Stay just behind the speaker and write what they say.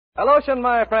Hellotion,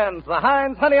 my friends, the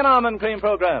Heinz Honey and Almond Cream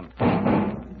Program.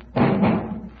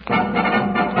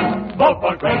 Vote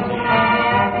for Gracie.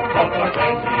 Vote for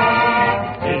Gracie.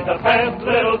 She's the best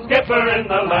little skipper in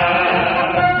the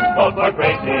land. Vote for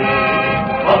Gracie.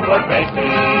 Vote for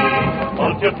Gracie.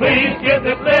 Won't you please give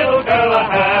this little girl a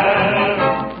hand?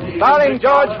 Starring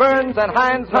George Burns and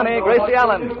Heinz Honey, Gracie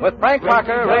Allen, with Frank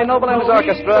Parker, Ray Noble and his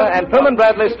orchestra, and Truman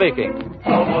Bradley speaking.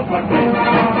 Vote for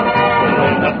Gracie.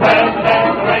 The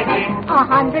President Gracie.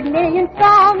 100 million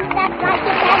strong. That's like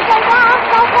the band go wrong.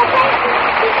 Vote for Gracie.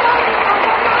 She's going to go wrong.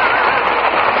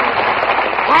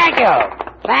 Thank you.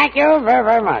 Thank you very,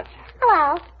 very much.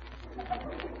 Hello.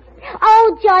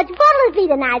 Oh, George, what'll it be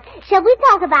tonight? Shall we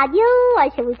talk about you, or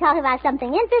shall we talk about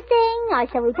something interesting, or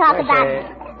shall we talk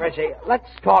about... Gracie, let's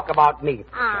talk about me.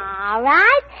 All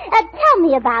right. Tell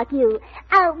me about you.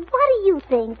 What do you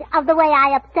think of the way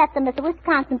I upset them at the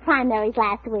Wisconsin primaries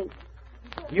last week?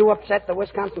 You upset the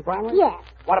Wisconsin primary? Yes.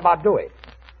 What about Dewey?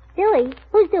 Dewey?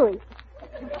 Who's Dewey?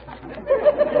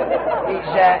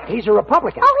 He's a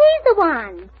Republican. Oh, he's the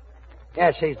one.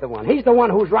 Yes, he's the one. He's the one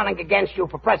who's running against you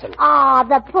for president. Oh,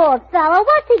 the poor fellow.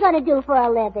 What's he going to do for a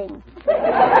living?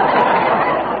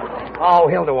 Oh,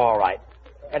 he'll do all right.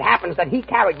 It happens that he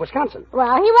carried Wisconsin.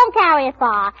 Well, he won't carry it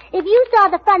far. If you saw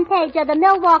the front page of the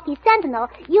Milwaukee Sentinel,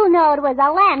 you know it was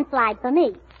a landslide for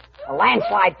me. A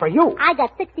landslide for you? I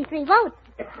got 63 votes.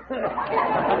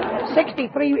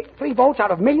 63 votes out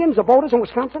of millions of voters in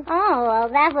Wisconsin? Oh, well,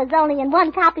 that was only in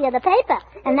one copy of the paper.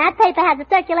 And that paper has a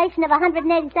circulation of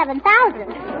 187,000.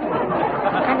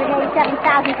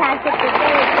 187,000 times 63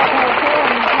 is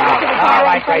 702. All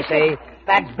right, Gracie.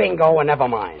 That's bingo and never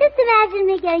mind. Just imagine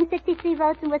me getting 63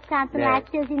 votes in Wisconsin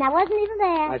last Tuesday, and I wasn't even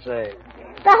there. I say.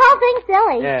 The whole thing's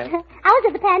silly. Yeah. I was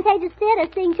at the Pantages Theater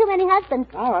seeing Too Many Husbands.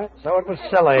 All right, so it was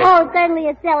silly. Oh, it certainly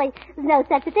is silly. There's no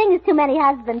such a thing as too many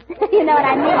husbands. You know what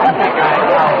I mean? I think I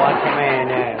know what you mean,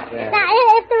 yes. Now,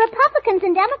 if the Republicans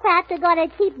and Democrats are going to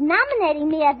keep nominating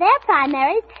me at their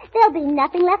primaries, there'll be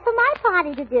nothing left for my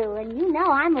party to do. And you know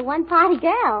I'm a one-party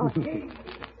girl.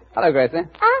 Hello, Gracie.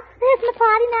 Oh, there's my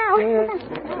party now.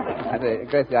 I say,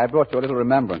 Gracie, I brought you a little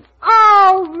remembrance.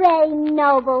 Oh, Ray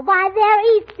Noble. Why, they're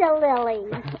Easter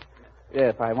lilies.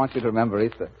 Yes, I want you to remember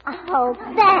Easter. Oh,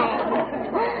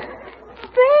 thanks.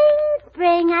 Spring,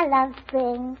 spring, I love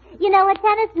spring. You know what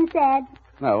Tennyson said?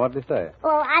 No, what did he say?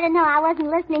 Well, I don't know. I wasn't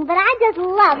listening, but I just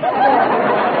love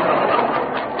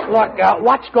spring. Look,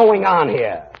 what's going on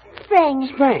here? Spring.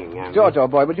 Spring. George,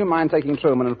 old boy, would you mind taking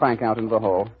Truman and Frank out into the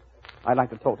hall? I'd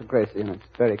like to talk to Gracie, and it's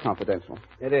very confidential.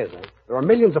 It is, eh? There are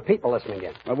millions of people listening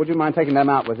in. Well, would you mind taking them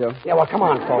out with you? Yeah, well, come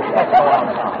on, folks. Let's go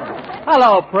outside.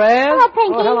 Hello, Prez. Hello,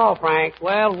 Pinky. Oh, hello, Frank.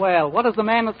 Well, what does the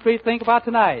man in the street think about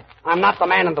tonight? I'm not the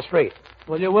man in the street.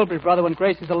 Well, you will be, brother, when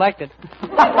Gracie's elected.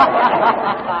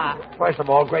 First of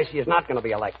all, Gracie is not going to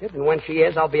be elected, and when she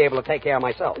is, I'll be able to take care of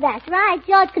myself. That's right.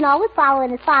 George can always follow in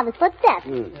his father's footsteps.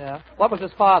 Yeah. What was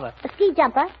his father? A ski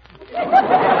jumper.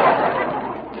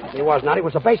 He was not. He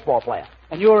was a baseball player.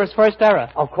 And you were his first error.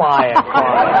 Oh, quiet.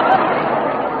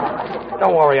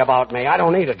 Don't worry about me. I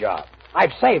don't need a job.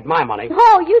 I've saved my money.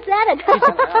 Oh, you said it.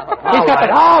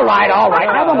 All right.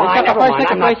 Never mind.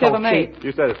 I'm not so made. cheap.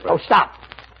 You said it, Oh, stop.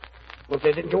 Well,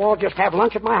 didn't you all just have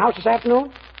lunch at my house this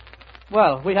afternoon?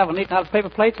 Well, we haven't eaten out of paper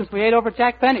plates since we ate over at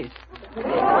Jack Penny's.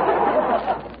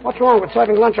 What's wrong with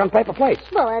serving lunch on paper plates?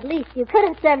 Well, at least you could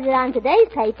have served it on today's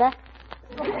paper.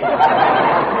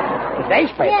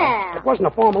 Today's paper? Yeah. It wasn't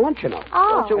a formal lunch, you know.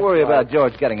 Oh. Don't you worry about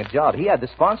George getting a job. He had to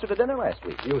sponsor the dinner last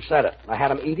week. You said it. I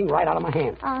had him eating right out of my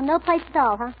hand. Oh, no plates at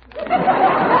all, huh?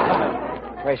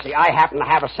 Gracie, I happen to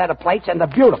have a set of plates, and they're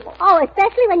beautiful. Oh,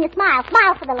 especially when you smile.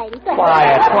 Smile for the lady. Good.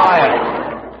 Quiet.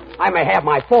 I may have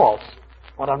my faults,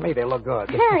 but on me they look good.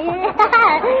 Yeah.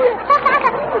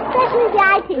 Especially the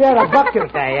eye teeth. Yeah, the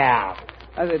bucket there, yeah.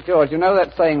 I say, George, you know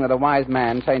that saying that a wise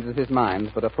man changes his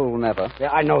mind, but a fool never?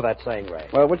 Yeah, I know that saying, Ray.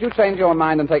 Well, would you change your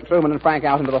mind and take Truman and Frank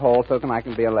out into the hall so I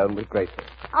can be alone with Gracie?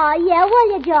 Oh, yeah,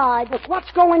 will you, George? Look, what's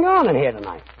going on in here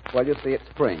tonight? Well, you see, it's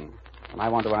spring, and I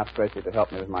want to ask Gracie to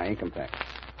help me with my income tax.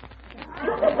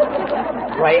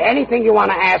 Ray, anything you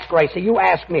want to ask Gracie, you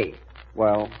ask me.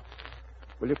 Well,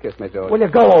 will you kiss me, George? Will you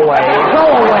go away? Go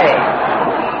away.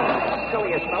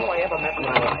 Silliest fellow I ever met in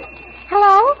my life.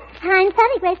 Hello? Heinz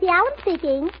Honey, Gracie Allen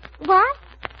speaking. What?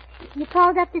 You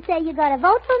called up to say you're going to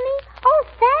vote for me? Oh,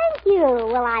 thank you.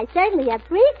 Well, I certainly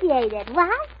appreciate it.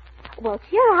 What? Well,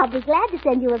 sure, I'll be glad to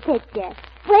send you a picture.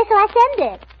 Where shall I send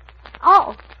it?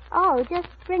 Oh, just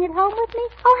bring it home with me?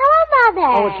 Oh, hello, Mother.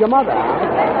 Oh, it's your mother.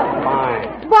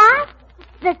 Fine. What?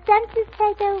 The census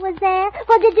taker was there?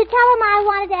 Well, did you tell him I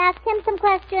wanted to ask him some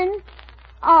questions?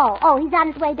 Oh, he's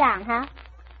on his way down, huh?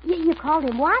 You called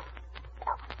him what?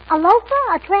 A loafer,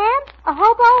 a tramp, a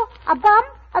hobo, a bum,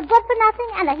 a good-for-nothing,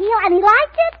 and a heel, and he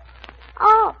liked it?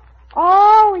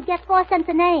 Oh, he gets 4 cents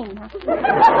a name.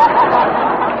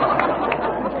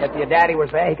 If your daddy was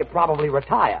there, he could probably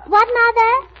retire. What,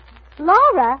 Mother?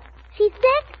 Laura? She's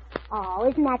sick? Oh,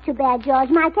 isn't that too bad, George?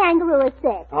 My kangaroo is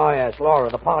sick. Oh, yes, Laura,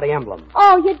 the party emblem.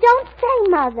 Oh, you don't say,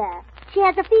 Mother. She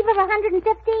has a fever of 115?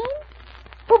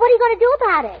 Well, what are you going to do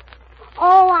about it?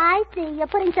 Oh, I see. You're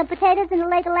putting some potatoes in a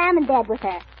leg of lamb in bed with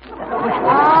her.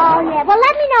 Oh, yeah. Well,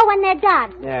 let me know when they're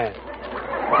done. Yeah.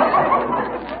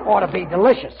 Ought to be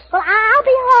delicious. Well, I'll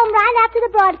be home right after the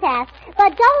broadcast.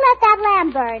 But don't let that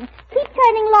lamb burn. Keep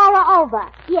turning Laura over.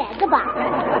 Yeah, goodbye.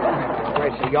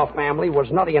 Gracie, your family was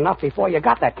nutty enough before you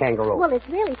got that kangaroo. Well, it's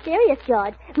really serious,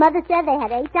 George. Mother said they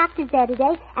had 8 doctors there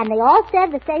today, and they all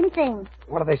said the same thing.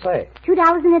 What do they say?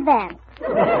 $2 in advance.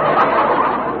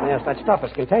 Yes, that stuff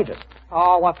is contagious.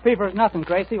 Oh, what fever is nothing,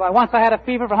 Gracie. Why, once I had a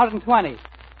fever of 120.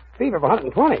 Fever of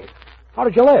 120? How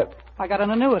did you live? I got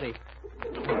an annuity.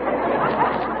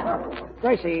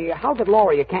 Gracie, how did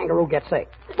Laura, your kangaroo, get sick?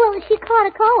 Well, she caught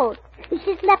a cold.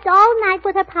 She slept all night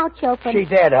with her pouch open. She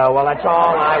did, oh, well, that's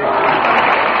all I want.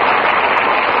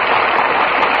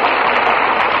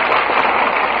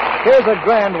 Here's a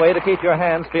grand way to keep your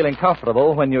hands feeling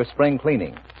comfortable when you're spring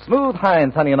cleaning. Smooth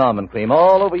Heinz Honey and Almond Cream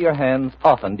all over your hands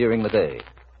often during the day.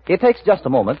 It takes just a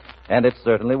moment, and it's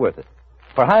certainly worth it.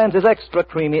 For Heinz is extra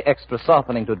creamy, extra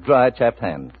softening to dry, chapped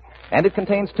hands. And it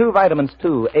contains 2 vitamins,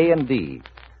 too, A and D.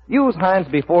 Use Heinz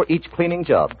before each cleaning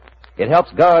job. It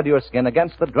helps guard your skin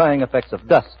against the drying effects of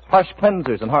dust, harsh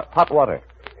cleansers, and hot water.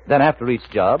 Then after each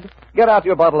job, get out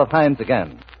your bottle of Heinz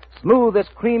again. Smooth this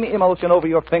creamy emulsion over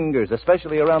your fingers,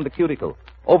 especially around the cuticle,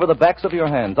 over the backs of your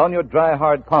hands, on your dry,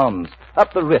 hard palms,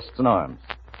 up the wrists and arms.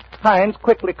 Heinz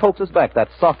quickly coaxes back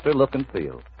that softer look and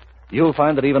feel. You'll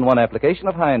find that even one application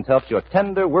of Heinz helps your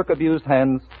tender, work-abused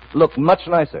hands look much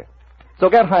nicer. So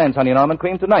get Heinz Honey and Almond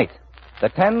Cream tonight. The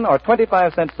 10 or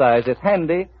 25-cent size is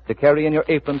handy to carry in your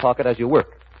apron pocket as you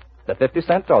work. The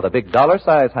 50-cent or the big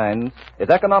dollar-size Heinz is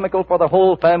economical for the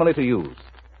whole family to use.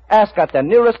 Ask at the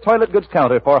nearest toilet goods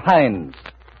counter for Heinz,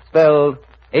 spelled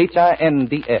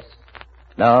H-I-N-D-S.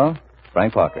 Now,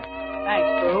 Frank Parker.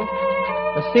 Thanks, Drew.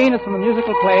 The scene is from the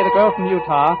musical play The Girl from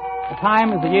Utah. The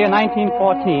time is the year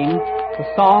 1914. The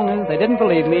song is They Didn't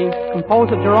Believe Me,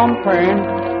 composed of Jerome Kern,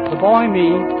 the boy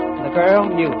me, and the girl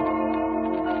you.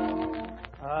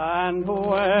 And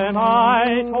when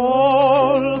I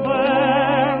told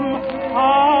them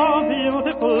how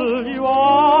beautiful you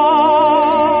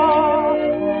are,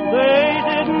 they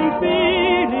didn't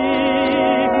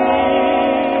believe me.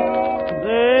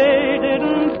 They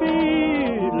didn't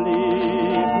believe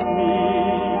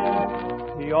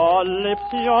me. Your lips,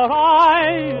 your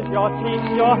eyes, your teeth,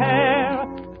 your hair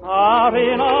are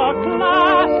in a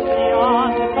class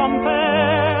beyond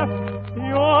compare.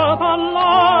 You're the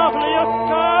loveliest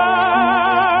girl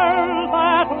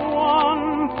that one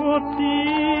could see.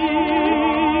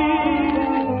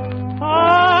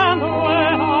 And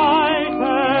when I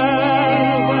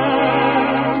tell them,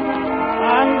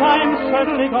 and I'm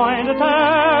certainly going to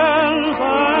tell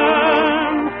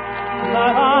them,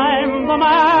 that I'm the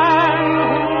man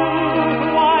whose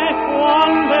wife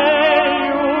one day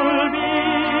you'll be,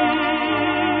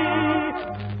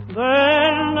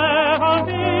 they'll never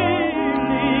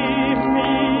believe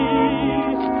me.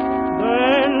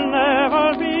 They'll never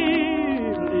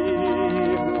believe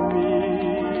me.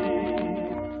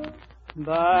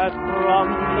 That from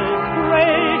this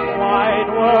great wide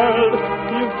world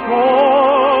you've chosen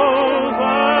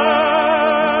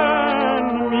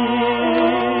me.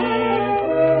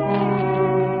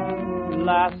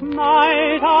 Last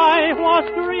night I was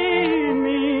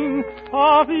dreaming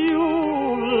of you,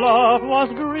 love was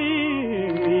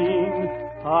dreaming.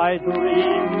 I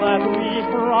dreamed that we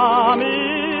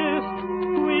promised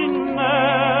we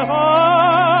never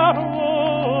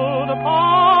would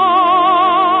part.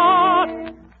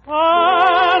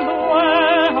 And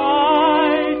when I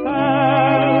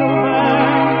tell them,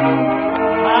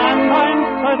 and I'm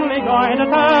certainly going to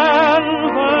tell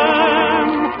them,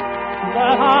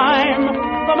 that I'm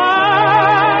the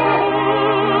man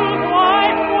whose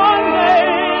wife one day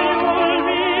will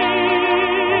be,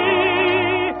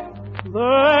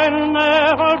 they'll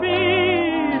never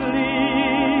believe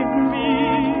me.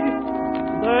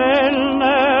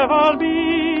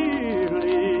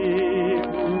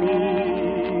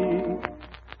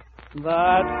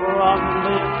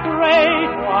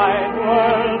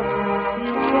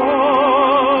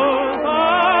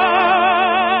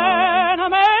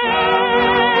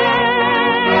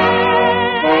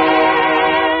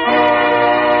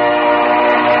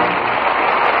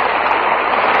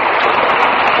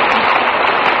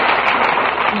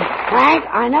 Frank,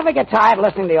 I never get tired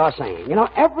listening to your singing. You know,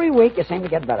 every week you seem to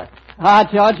get better.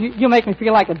 George, you make me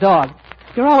feel like a dog.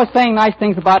 You're always saying nice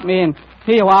things about me, and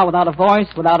here you are without a voice,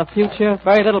 without a future,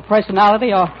 very little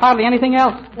personality, or hardly anything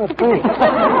else. Oh, thanks.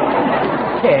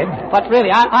 Kid. But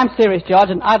really, I'm serious, George,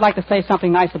 and I'd like to say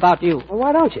something nice about you. Well,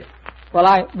 why don't you? Well,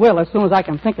 I will as soon as I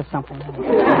can think of something.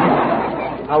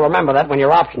 I'll remember that when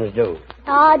your option is due.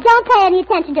 Oh, don't pay any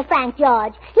attention to Frank,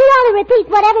 George. He only repeats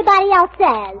what everybody else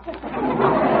says.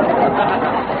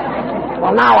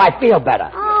 Well, now I feel better.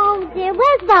 Oh, dear,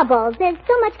 where's Bubbles? There's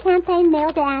so much campaign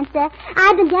mail to answer.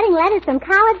 I've been getting letters from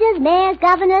colleges, mayors,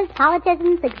 governors,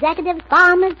 politicians, executives,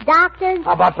 farmers, doctors.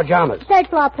 How about pajamas? Third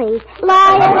floor, please.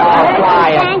 Lawyers.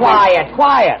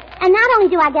 Quiet. And not only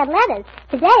do I get letters,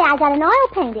 today I got an oil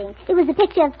painting. It was a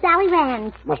picture of Sally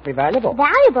Rand. Must be valuable.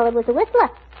 Valuable. It was a whistler.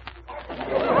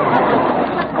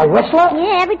 A whistler?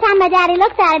 Yeah, every time my daddy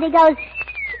looks at it, he goes...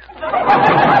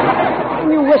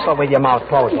 You whistle with your mouth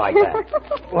closed like that.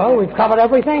 Well, we've covered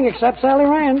everything except Sally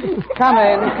Rand. Come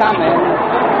in.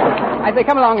 I say,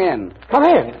 come along in. Come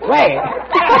in. Wait.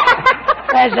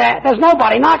 There's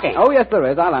nobody knocking. Oh, yes, there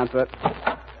is. I'll answer it.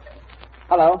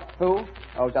 Hello. Who?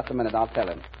 Oh, just a minute. I'll tell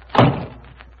him.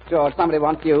 George, somebody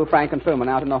wants you, Frank, and Truman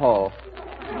out in the hall.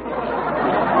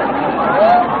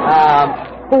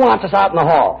 Who wants us out in the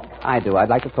hall? I do. I'd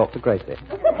like to talk to Gracie.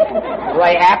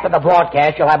 Ray, after the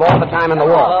broadcast, you'll have all the time in the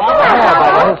world.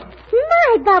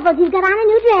 My, Bubbles, you've got on a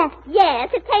new dress. Yes,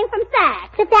 it came from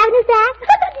Saks. Fifth Avenue Saks?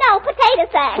 No, Potato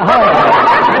Saks.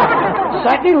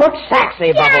 Certainly looks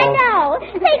sexy, Bubbles. Yeah, I know.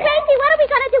 Say, Gracie, what are we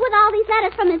going to do with all these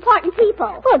letters from important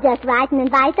people? We'll just write and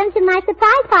invite them to my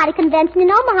surprise party convention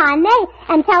in Omaha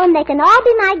and tell them they can all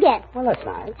be my guests. Well, that's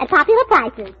nice. At popular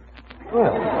prices.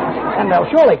 Well, and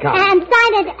they'll surely come. And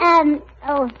sign it,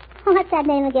 what's that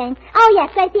name again? Oh,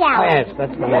 yes, Gracie Allen. Oh, yes,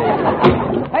 that's the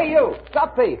name. Hey, you.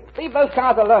 Stop thief. Leave those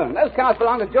cars alone. Those cars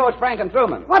belong to George, Frank, and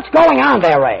Truman. What's going on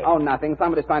there, Ray? Oh, nothing.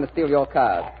 Somebody's trying to steal your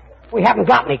cars. We haven't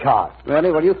got any cars. Really?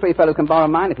 Well, you three fellows can borrow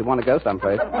mine if you want to go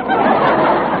someplace.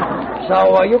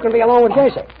 So you can be alone with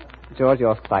Gracie. George,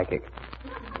 you're psychic.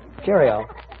 Cheerio.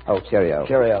 Oh, cheerio.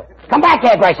 Cheerio. Come back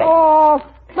here, Gracie. Oh,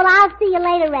 well, I'll see you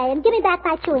later, Ray, and give me back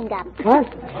my chewing gum. What?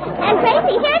 And,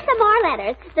 Gracie, here's some more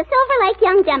letters. The Silver Lake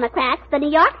Young Democrats, the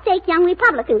New York State Young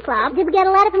Republican Club. Did we get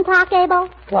a letter from Clark Gable?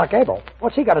 Clark Gable?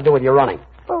 What's he got to do with your running?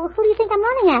 Well, who do you think I'm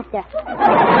running after?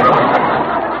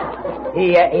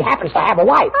 He happens to have a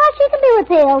wife. Oh, she can be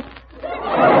repealed.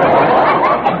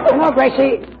 You know,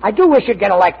 Gracie, I do wish you'd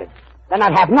get elected. Then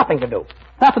I'd have nothing to do.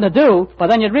 Nothing to do, but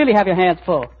then you'd really have your hands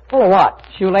full. Full of what?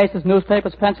 Shoelaces,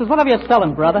 newspapers, pencils, whatever you're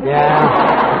selling, brother.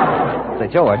 Yeah. Say,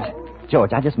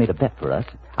 George, I just made a bet for us.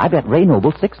 I bet Ray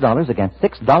Noble $6 against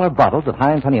 $6 bottles of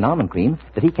Heinz Honey and Almond Cream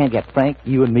that he can't get Frank,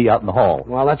 you, and me out in the hall.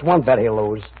 Well, that's one bet he'll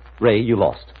lose. Ray, you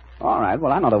lost. All right,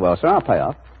 well, I know the will, sir. I'll pay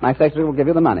off. My secretary will give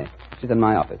you the money. She's in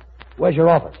my office. Where's your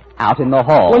office? Out in the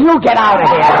hall. Will you get out of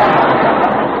here?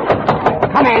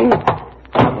 Come in.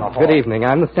 Good evening.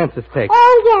 I'm the census taker.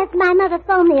 Oh, yes, my mother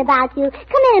phoned me about you.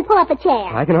 Come in and pull up a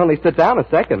chair. I can only sit down a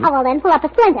second. Oh, well, then pull up a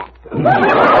splinter.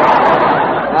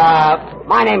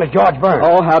 My name is George Burns.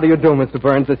 Oh, how do you do, Mr.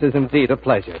 Burns? This is indeed a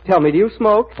pleasure. Tell me, do you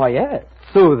smoke? Why, yes.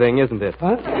 Soothing, isn't it?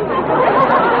 Huh?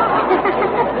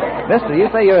 Mister, you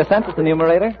say you're a census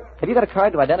enumerator? Have you got a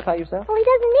card to identify yourself? Well, he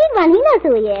doesn't need one. He knows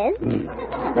who he is.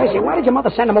 Gracie, why did your mother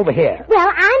send him over here? Well,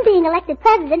 I'm being elected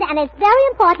president, and it's very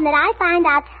important that I find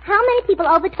out how many people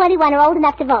over 21 are old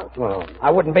enough to vote. Well,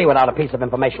 I wouldn't be without a piece of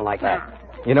information like that.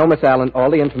 You know, Miss Allen, all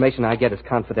the information I get is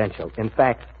confidential. In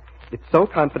fact, it's so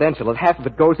confidential that half of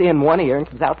it goes in one ear and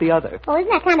comes out the other. Oh, isn't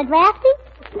that kind of drafty?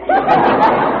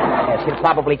 Yes, he'll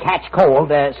probably catch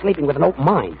cold sleeping with an open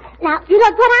mind. Now,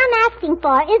 look, what I'm asking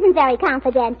for isn't very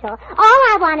confidential. All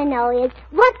I want to know is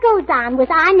what goes on with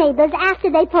our neighbors after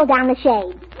they pull down the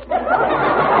shades.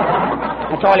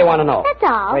 That's all you want to know. That's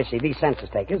all. Gracie, these census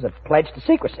takers have pledged to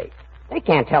secrecy. They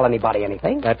can't tell anybody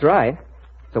anything. That's right.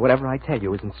 So whatever I tell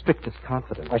you is in strictest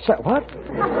confidence. Why, sir, what?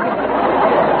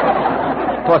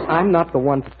 Of course, I'm not the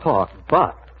one to talk,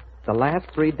 but the last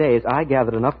 3 days I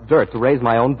gathered enough dirt to raise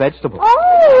my own vegetables. Oh!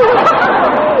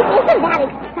 Isn't that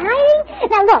exciting?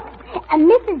 Now, look,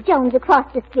 Mrs. Jones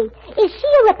across the street, is she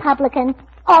a Republican,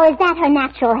 or is that her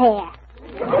natural hair?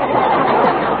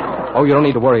 Oh, you don't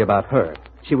need to worry about her.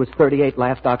 She was 38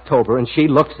 last October, and she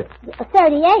looks it.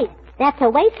 38. That's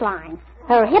her waistline.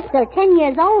 Her hips are 10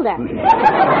 years older.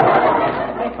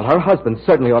 Well, her husband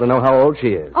certainly ought to know how old she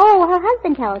is. Oh, her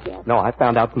husband told you. No, I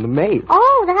found out from the maid.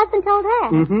 Oh, the husband told her.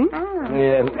 Mm-hmm.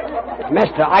 Oh.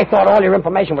 Mister, I thought all your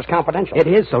information was confidential. It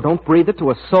is, so don't breathe it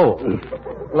to a soul.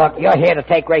 Look, you're here to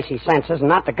take Gracie's senses and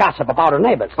not to gossip about her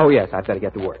neighbors. Oh, yes, I'd better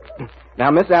get to work.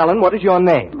 Now, Miss Allen, what is your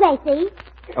name? Gracie.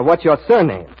 What's your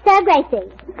surname? Sir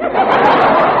Gracie.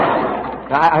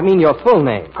 I mean your full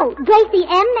name. Oh, Gracie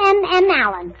M.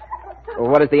 Allen.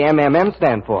 What does the MMM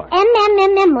stand for?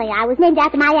 Emily. I was named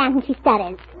after my aunt and she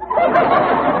stutters.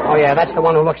 Oh, yeah, that's the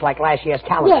one who looks like last year's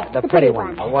calendar. Yes, the pretty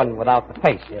one. The one without the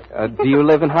face, yes. Do you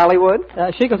live in Hollywood?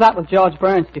 She goes out with George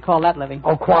Burns, if you call that living.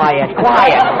 Oh, quiet.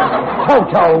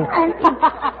 Toto.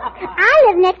 I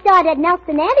live next door to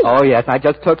Nelson Eddy. Oh, yes, I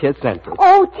just took his census.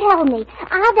 Oh, tell me,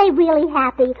 are they really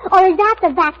happy? Or is that the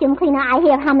vacuum cleaner I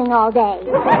hear humming all day?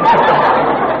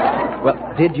 Well,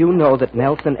 did you know that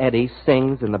Nelson Eddy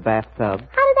sings in the bathtub? How did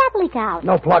that leak out?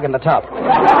 No plug in the tub.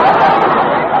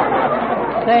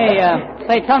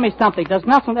 Say, tell me something. Does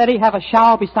Nelson Eddy have a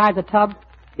shower besides a tub?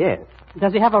 Yes.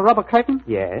 Does he have a rubber curtain?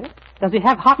 Yes. Does he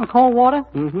have hot and cold water?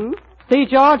 Mm-hmm. See,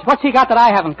 George, what's he got that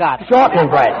I haven't got? Shortening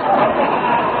bread.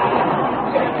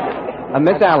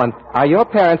 Miss Allen, are your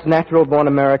parents natural-born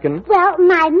Americans? Well,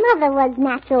 my mother was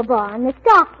natural born. The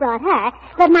stork brought her,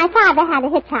 but my father had a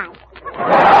hitchhike.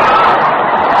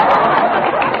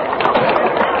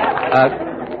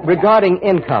 Regarding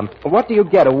income, what do you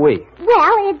get a week?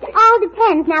 Well, it all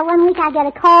depends. Now, 1 week I get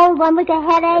a cold, 1 week a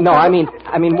headache. No, I mean,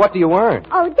 what do you earn?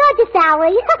 Oh, George's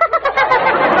salary.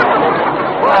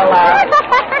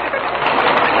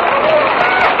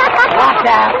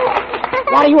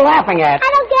 What are you laughing at? I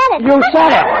don't get it. You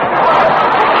said it.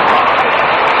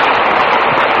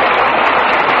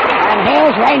 And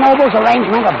here's Ray Noble's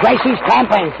arrangement of Gracie's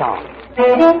campaign song.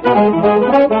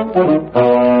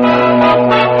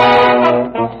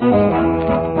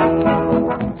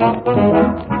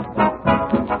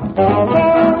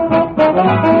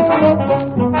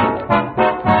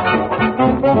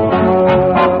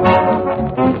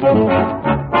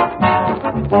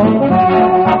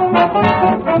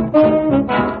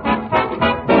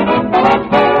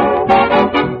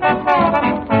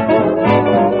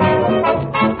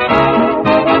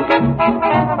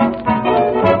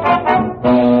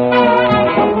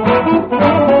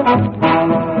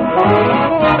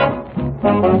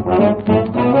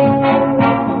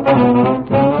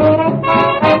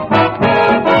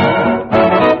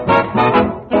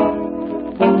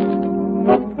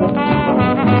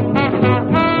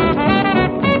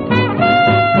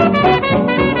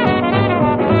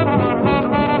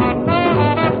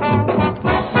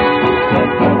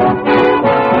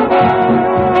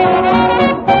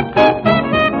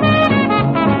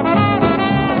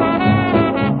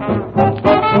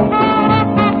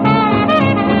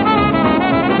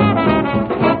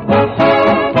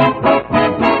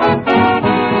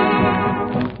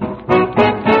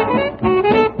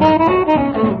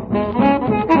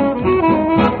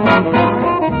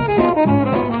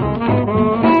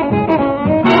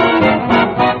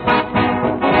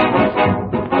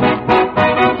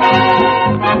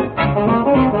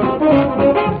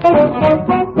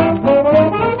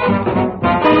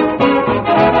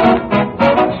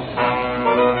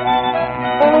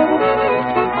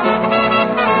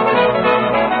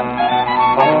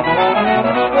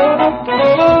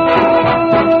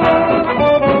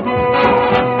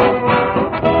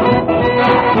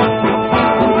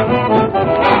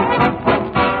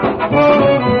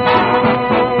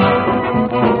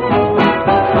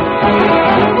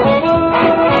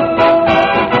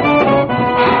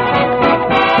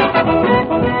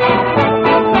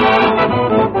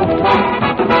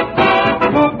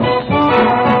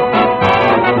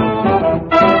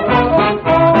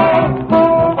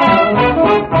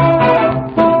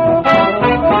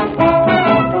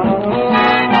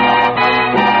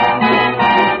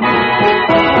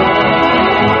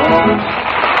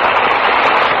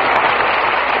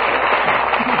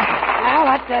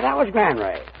 That was grand,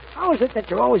 Ray. How is it that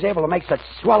you're always able to make such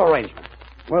swell arrangements?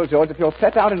 Well, George, if you'll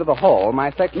step out into the hall, my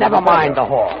section... Never mind the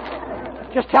hall.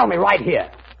 Just tell me right here.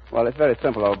 Well, it's very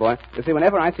simple, old boy. You see,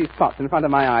 whenever I see spots in front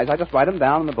of my eyes, I just write them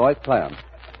down and the boys play them.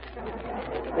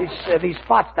 These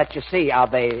spots that you see, are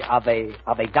they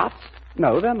dots?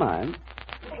 No, they're mine.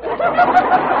 Well,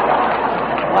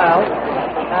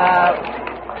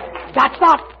 that's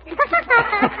not...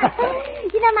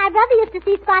 You know, my brother used to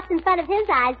see spots in front of his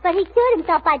eyes, but he cured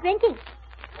himself by drinking.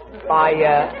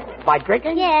 By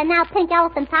drinking? Yeah, now pink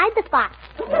elephants hide the spots.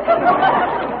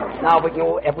 Now,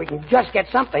 if we can just get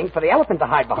something for the elephant to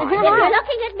hide behind. If you're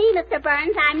looking at me, Mr.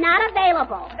 Burns, I'm not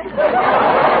available.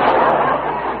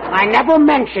 I never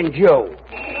mentioned you.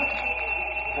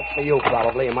 For you,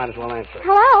 probably. You might as well answer.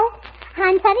 Hello?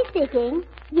 Heinz Penny speaking.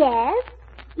 Yes?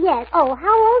 Yes. Oh,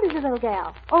 how old is the little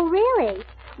girl? Oh, really?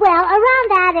 Well, around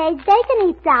that age, they can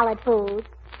eat solid food.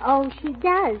 Oh, she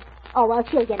does. Oh, well,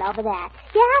 she'll get over that.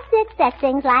 You have to expect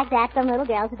things like that from little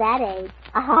girls of that age.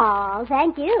 Oh,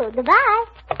 thank you. Goodbye.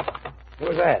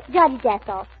 Who's that? Georgie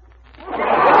Jessel.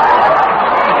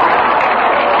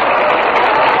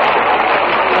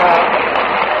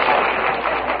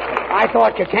 I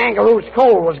thought your kangaroo's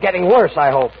cold was getting worse,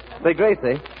 I hope. Say,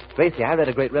 Gracie. Gracie, I read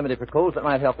a great remedy for colds that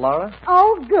might help Laura.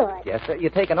 Oh, good. Yes, sir. You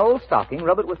take an old stocking,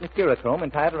 rub it with mercurochrome,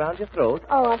 and tie it around your throat.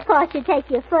 Oh, of course, you take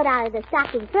your foot out of the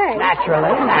stocking first.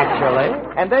 Naturally.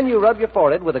 And then you rub your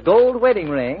forehead with a gold wedding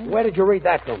ring. Where did you read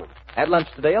that, Truman? At lunch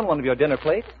today on one of your dinner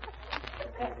plates.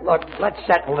 Look, let's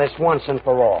settle this once and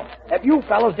for all. If you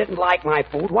fellows didn't like my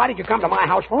food, why did you come to my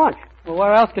house for lunch? Well,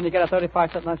 where else can you get a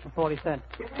 35-cent lunch for 40 cents?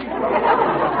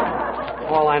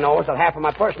 All I know is that half of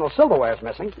my personal silverware is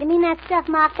missing. You mean that stuff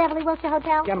marked Beverly Wilshire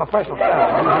Hotel? Yeah, my personal stuff.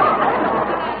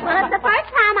 Well, it's the first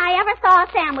time I ever saw a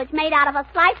sandwich made out of a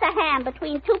slice of ham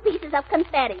between two pieces of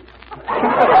confetti.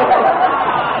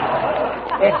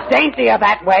 It's daintier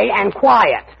that way and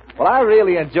quiet. Well, I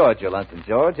really enjoyed your luncheon,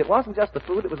 George. It wasn't just the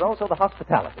food, it was also the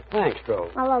hospitality. Thanks, Drew.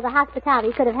 Although the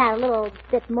hospitality could have had a little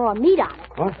bit more meat on it.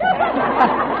 What?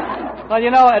 Well,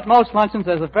 you know, at most luncheons,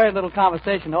 there's a very little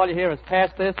conversation. All you hear is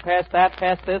pass this, pass that,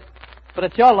 pass this. But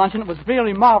at your luncheon, it was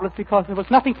really marvelous because there was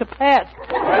nothing to pass.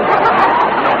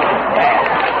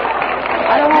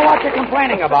 I don't know what you're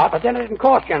complaining about, but then it didn't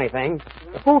cost you anything.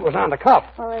 The food was on the cup.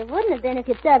 Well, it wouldn't have been if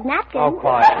you'd served napkins. Oh,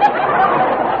 quiet.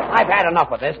 I've had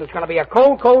enough of this. It's going to be a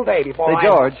cold, cold day before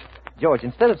George,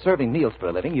 instead of serving meals for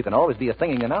a living, you can always be a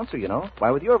singing announcer, you know.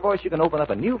 Why, with your voice, you can open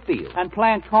up a new field. And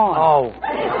plant corn. Oh.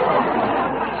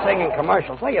 Singing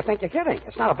commercials. Well, you think you're kidding.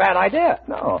 It's not a bad idea.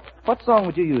 No. What song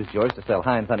would you use, George, to sell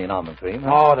Heinz Honey and Almond Cream?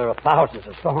 Huh? Oh, there are thousands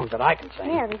of songs that I can sing.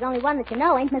 Yeah, there's only one that you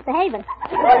know, ain't Misbehaving.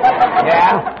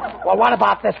 Yeah? Well, what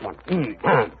about this one?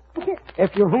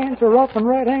 If your hands are rough and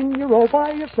red and you're all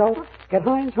by yourself, get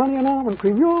Heinz Honey and Almond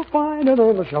Cream. You'll find it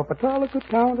on the shelf. A dollar could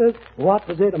count it. What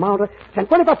does it amount to? Send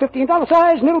 $25, $15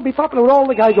 size, and it'll be popular with all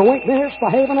the guys who ain't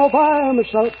misbehaving all by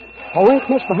myself. Who ain't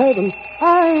misbehaving.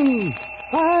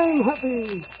 I'm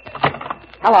happy.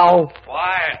 Hello.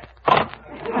 Quiet.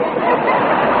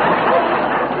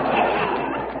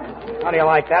 How do you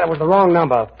like that? It was the wrong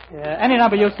number. Yeah, any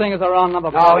number you sing is the wrong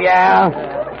number. Oh, yeah?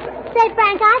 Say,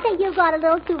 Frank, I think you've gone a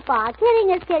little too far.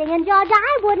 Kidding is kidding, and George,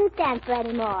 I wouldn't stand for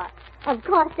any more. Of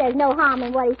course, there's no harm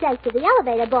in what he says to the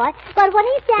elevator boy, but when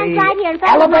he stands right here in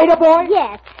front elevator of me... boy?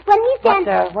 Yes. When he stands...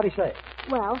 What'd he say?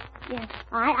 Well, yes,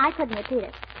 I couldn't repeat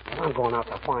it. I'm going out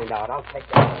to find out. I'll take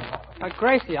that.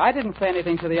 Gracie, I didn't say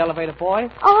anything to the elevator boy.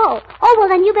 Oh, well,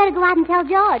 then you better go out and tell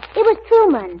George. It was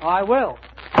Truman. Oh, I will.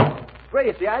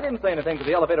 Gracie, I didn't say anything to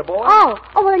the elevator boy. Oh,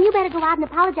 well, then you better go out and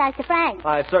apologize to Frank.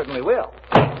 I certainly will.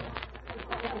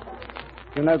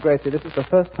 You know, Gracie, this is the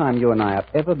first time you and I have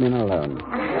ever been alone.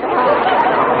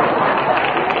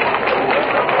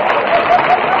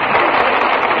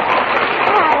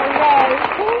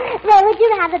 Ray, would you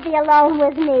rather be alone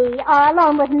with me or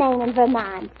alone with Maine and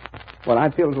Vermont? Well,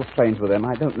 I'd feel a little strange with them.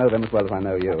 I don't know them as well as I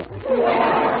know you.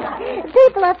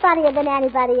 People are funnier than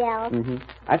anybody else. Mm-hmm.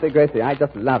 I say, Gracie, I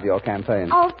just love your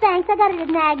campaign. Oh, thanks. I got it at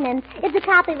Magnan's. It's a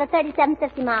copy of a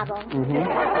 3750 model.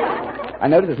 Mm-hmm. I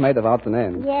notice it's made of odds and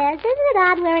ends. Yes, isn't it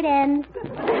odd where it ends?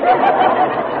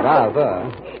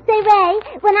 Rather. Say, Ray,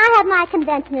 when I have my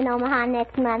convention in Omaha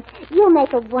next month, you'll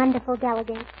make a wonderful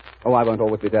delegate. Oh, I won't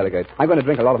always be delegate. I'm going to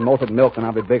drink a lot of malted milk and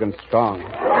I'll be big and strong.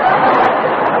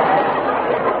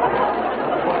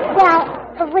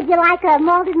 Well, would you like a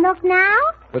malted milk now?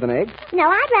 With an egg? No,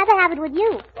 I'd rather have it with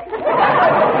you.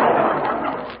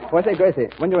 Well, I say, Gracie,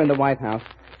 when you're in the White House,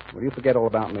 will you forget all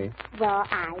about me? Well,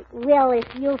 I will if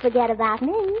you'll forget about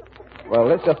me. Well,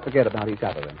 let's just forget about each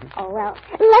other then. Oh, well,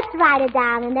 let's write it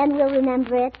down and then we'll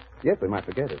remember it. Yes, we might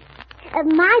forget it.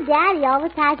 My daddy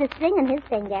always ties a string on his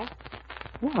finger.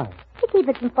 Why? To keep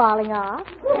it from falling off.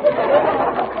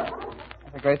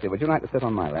 Hey, Gracie, would you like to sit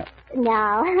on my lap? No,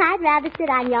 I'd rather sit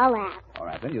on your lap. All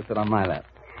right, then you sit on my lap.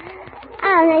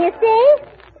 Oh, now you see?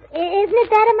 Isn't it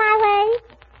better my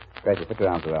Gracie, put your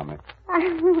arms around me.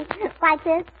 way? Like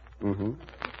this? Mm-hmm. Do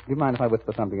you mind if I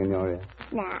whisper something in your ear?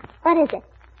 Nah. What is it?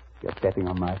 You're stepping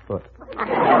on my foot. Do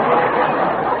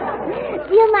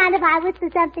you mind if I whisper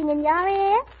something in your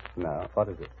ear? No, what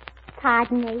is it?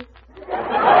 Pardon me.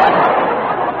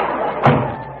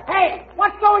 Hey,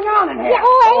 what's going on in here? Yeah,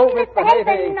 oh, ain't Mr.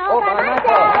 misbehaving Havey. all by by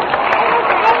myself.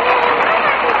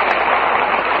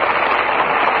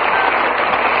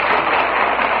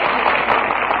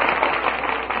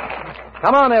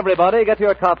 Come on, everybody. Get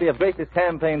your copy of Gracie's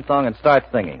campaign song and start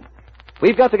singing.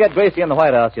 We've got to get Gracie in the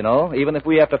White House, you know, even if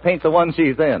we have to paint the one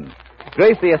she's in.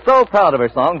 Gracie is so proud of her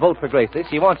song, Vote for Gracie,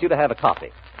 she wants you to have a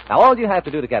copy. Now, all you have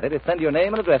to do to get it is send your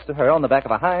name and address to her on the back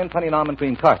of a Heinz Honey and Almond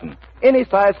Cream carton. Any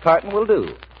size carton will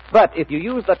do. But if you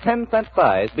use the 10-cent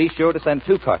size, be sure to send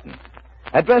 2 cartons.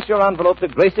 Address your envelope to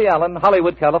Gracie Allen,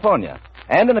 Hollywood, California.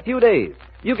 And in a few days,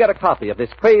 you get a copy of this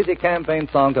crazy campaign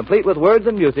song complete with words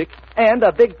and music and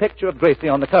a big picture of Gracie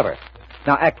on the cover.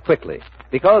 Now, act quickly,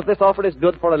 because this offer is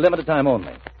good for a limited time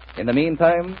only. In the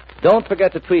meantime, don't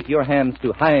forget to treat your hands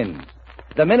to Heinz.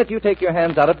 The minute you take your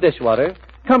hands out of dishwater,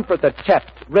 comfort the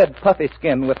chapped, red, puffy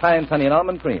skin with Heinz Honey and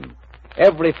Almond Cream.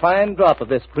 Every fine drop of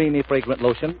this creamy, fragrant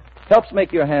lotion helps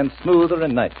make your hands smoother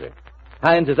and nicer.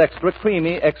 Heinz is extra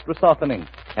creamy, extra softening,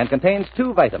 and contains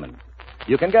 2 vitamins.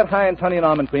 You can get Heinz Honey and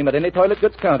Almond Cream at any toilet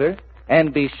goods counter,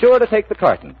 and be sure to take the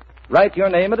carton. Write your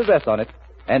name and address on it,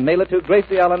 and mail it to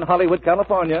Gracie Allen, Hollywood,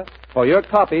 California, for your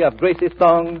copy of Gracie's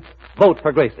song, Vote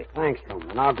for Gracie. Thanks,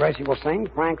 Truman. Now Gracie will sing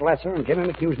Frank Lesser and Jimmy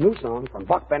McHugh's new song from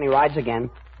Buck Benny Rides Again,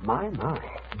 My, My.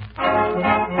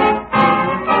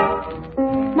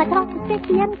 My talk was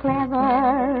tricky and clever.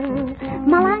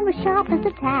 My line was sharp as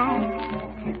a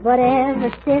tack. But ever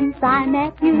since I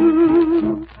met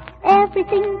you,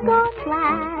 everything's gone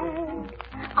black.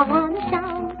 I want to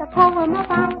shout a poem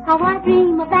about how I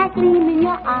dream of that gleam in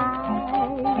your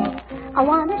eye. I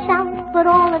want to shout, but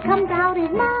all that comes out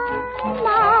is my.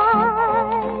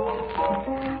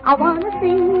 I want to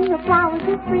sing the flowers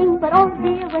in spring, but oh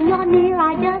dear, when you're near,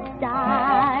 I just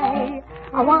die.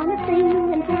 I want to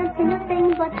sing and can't sing a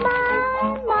thing, but my.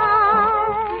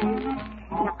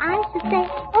 Now I should say,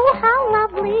 oh, how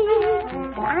lovely.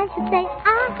 And I should say,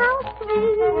 ah, how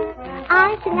sweet.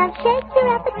 I should have Shakespeare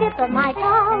at the tip of my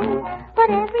tongue, but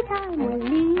every time we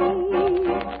meet,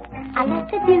 I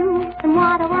look at you, and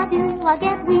what do? I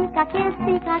get weak, I can't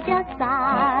speak, I just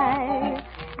sigh.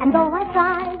 And though I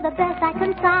try, the best I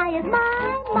can sigh is my.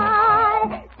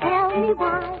 Tell me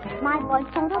why my voice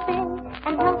don't obey,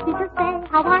 and help me to say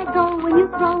how I go when you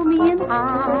throw me in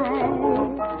high.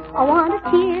 I want to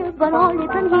cheer, but all you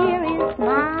can hear is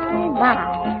my.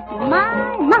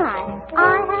 I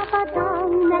have a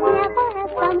tongue that never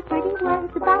has some pretty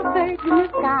words about birds in the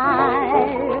sky.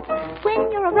 When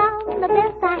you're around, the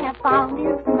best I have found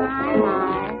is my.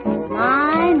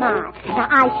 Now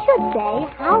I should say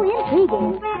how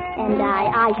intriguing, and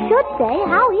I should say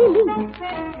how elite.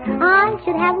 I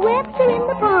should have Webster in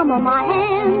the palm of my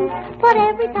hand, but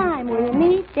every time we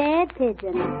meet, dead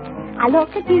pigeon. I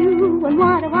look at you, and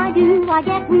what do? I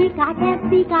get weak, I can't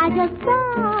speak, I just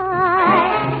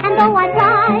sigh. And though I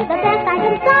try, the best I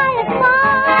can try is my.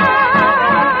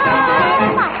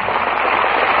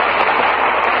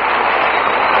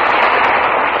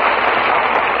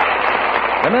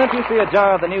 The minute you see a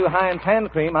jar of the new Heinz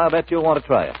hand cream, I'll bet you'll want to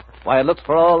try it. Why, it looks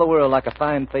for all the world like a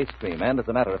fine face cream, and as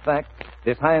a matter of fact,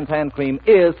 this Heinz hand cream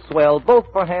is swell both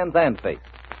for hands and face.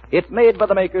 It's made by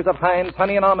the makers of Heinz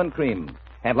Honey and Almond Cream,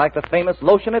 and like the famous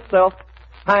lotion itself,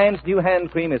 Heinz new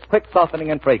hand cream is quick,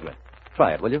 softening, and fragrant.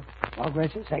 Try it, will you? Well,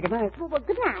 Gracie, say good night. Well,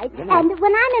 good night. Good night. And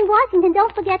when I'm in Washington,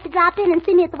 don't forget to drop in and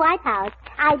see me at the White House.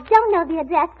 I don't know the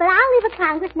address, but I'll leave a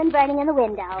congressman burning in the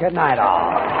window. Good night,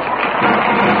 all.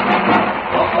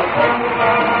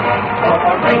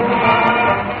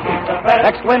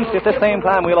 Next Wednesday at the same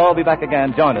time, we'll all be back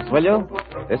again. Join us, will you?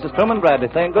 This is Truman Bradley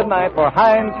saying good night for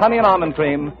Heinz Honey and Almond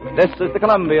Cream. This is the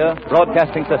Columbia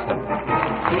Broadcasting System.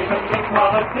 Even the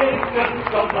politicians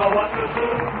don't know what to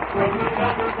do.